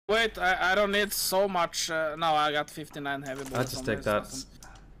Wait, I don't need so much. No, I got 59 heavy bullets. I'll just take that.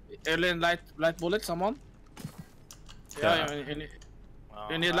 Alien light bullet, someone? Yeah,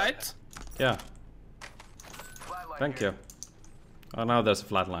 you need light? Yeah. Thank you. Oh, now there's a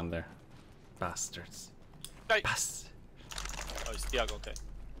flatline there. Bastards. Hey. Bastards. Oh, it's Tiago, okay.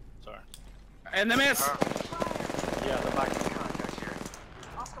 Sorry. Enemies! Yeah, the back.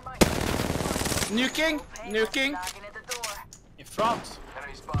 Nuking! Nuking! In front!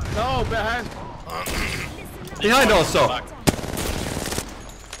 No, behind! Behind also! Back.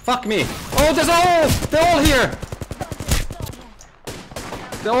 Fuck me! Oh, there's all! They're all here!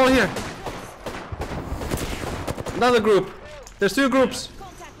 They're all here! Another group! There's two groups!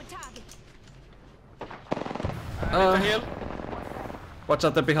 Heal. Watch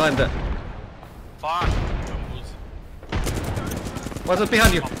out, they're behind there. Fuck! What's up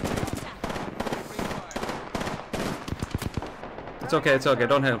behind you? It's okay,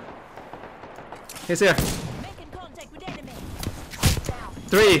 don't help. He's here.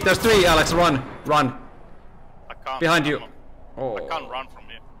 Three, there's three, Alex, run. I can't. Behind you. Oh. I can't run from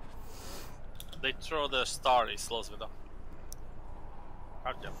here. They throw the star, it slows me down.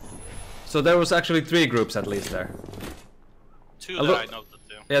 So there was actually three groups at least there. Two that I noted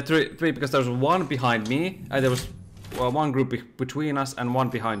too. Yeah, three because there was one behind me, and there was one group between us and one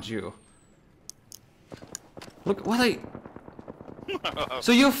behind you. Look, what are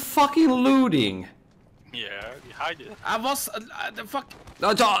So you're fucking looting! Yeah, you hide it. I was... the fuck...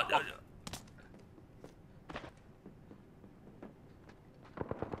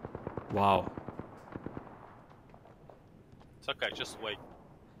 Wow. It's okay, just wait.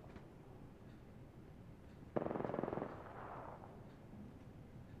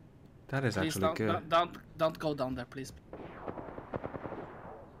 That is Please actually good. don't go down there, please.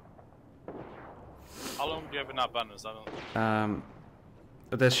 How long do you have in abundance? I don't...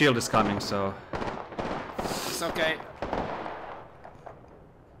 The shield is coming, so... It's okay.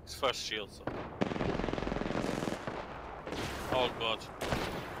 It's first shield, so... Oh god.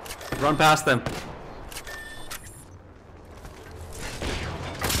 Run past them.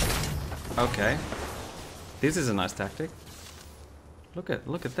 Okay. This is a nice tactic. Look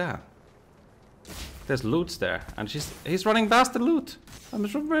at that. There's loots there, and he's running past the loot. I'm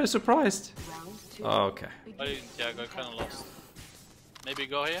very surprised. Oh, okay. Hey, Tiago, I kinda lost. Maybe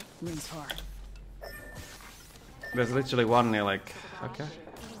go here? There's literally one near, like, okay.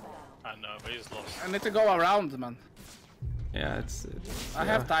 I know, but he's lost. I need to go around, man. Yeah, it's I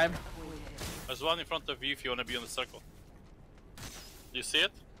have time. There's one in front of you if you wanna be on the circle. You see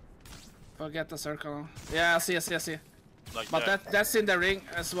it? Forget the circle. Yeah, I see. Like But that. that's in the ring.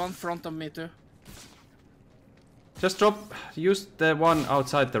 There's one front of me too. Just use the one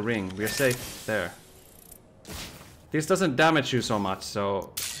outside the ring. We're safe there. This doesn't damage you so much,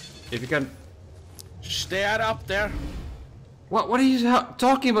 so if you can... Shh, they are up there. What are you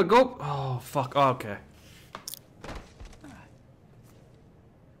talking about? Go... Oh, fuck. Oh, okay.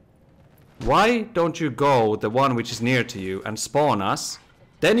 Why don't you go the one which is near to you and spawn us?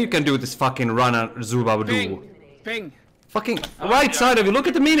 Then you can do this fucking run and zoobabadoo. Ping. Fucking right side of you. Look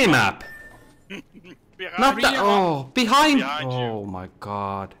at the minimap. Not that. Oh, behind. Oh my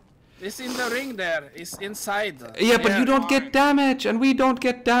god. It's in the ring there. It's inside. Yeah, but you don't get damage, and we don't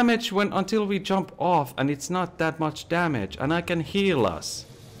get damage until we jump off, and it's not that much damage, and I can heal us.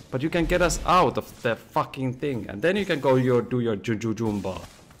 But you can get us out of the fucking thing, and then you can go do your jujujumba.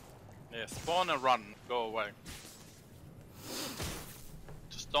 Yeah, spawn and run. Go away.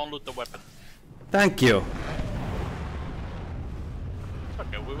 Just don't loot the weapon. Thank you.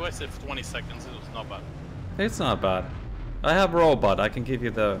 Okay, we wasted 20 seconds. It was not bad. It's not bad. I have robot. I can give you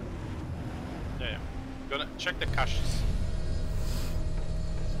the... Yeah. Gonna check the caches.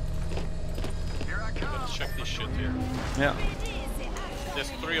 Gonna check this shit here. Yeah. There's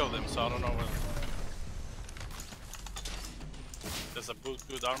 3 of them, so I don't know where. There's a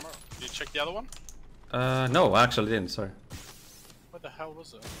good armor. Did you check the other one? No, I actually didn't. Sorry. What the hell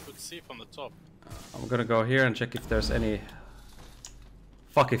was it? I could see from the top. I'm gonna go here and check if there's any...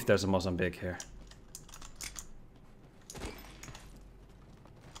 Fuck if there's a Mozambique here.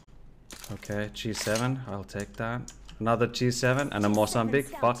 Okay, G7, I'll take that. Another G7 and a Mozambique.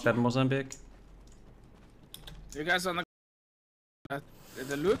 Fuck that Mozambique. You guys on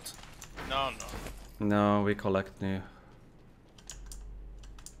the loot? No. No, we collect new.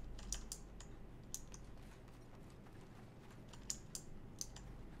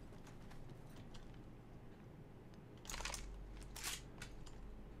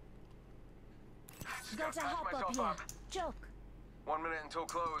 Got to hop up here. Joke. 1 minute until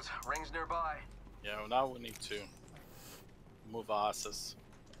close. Rings nearby. Yeah, well, now we need to move our asses.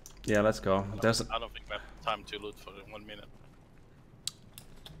 Yeah, let's go. There's. I don't think we have time to loot for 1 minute.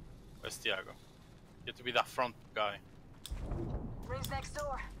 Where's Tiago? You have to be that front guy. Rings next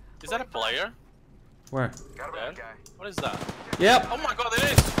door. Is that a player? Where? There? What is that? Yep. Oh my god, it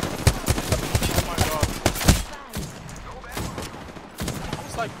is! Oh my god. I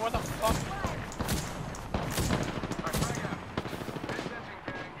was like, what the fuck?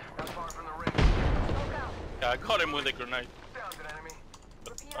 Yeah, I got him with a grenade.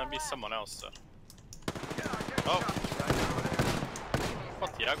 But might be someone else there. Oh! Oh,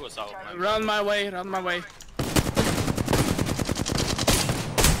 Tiago's out, man. Run my way, run my way.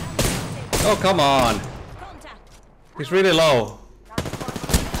 Oh, come on. Contact. He's really low. Contact.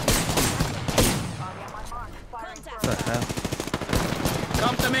 What the hell?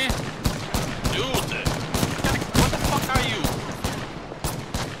 Come to me. Dude! What the fuck are you?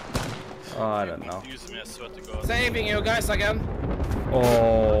 Oh, I don't know. Use me, I swear to god. Saving you guys again.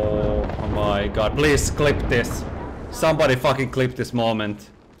 Oh my god. Please clip this. Somebody fucking clip this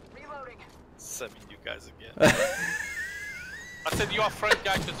moment. Saving you guys again. I said you are friend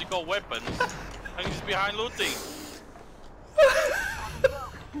guy because you got weapons. And he's behind looting.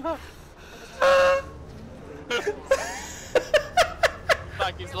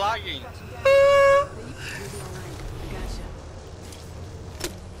 Like he's lagging.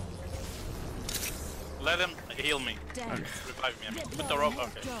 Let him heal me. Revive me. I mean. Put the rope.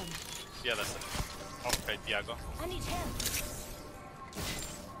 Okay. Yeah, that's it. Okay, Tiago. I need help.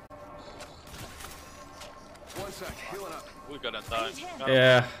 One sec, healing up. We're gonna die.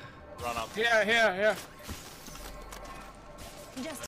 Yeah. Run out. Here, here, here. Just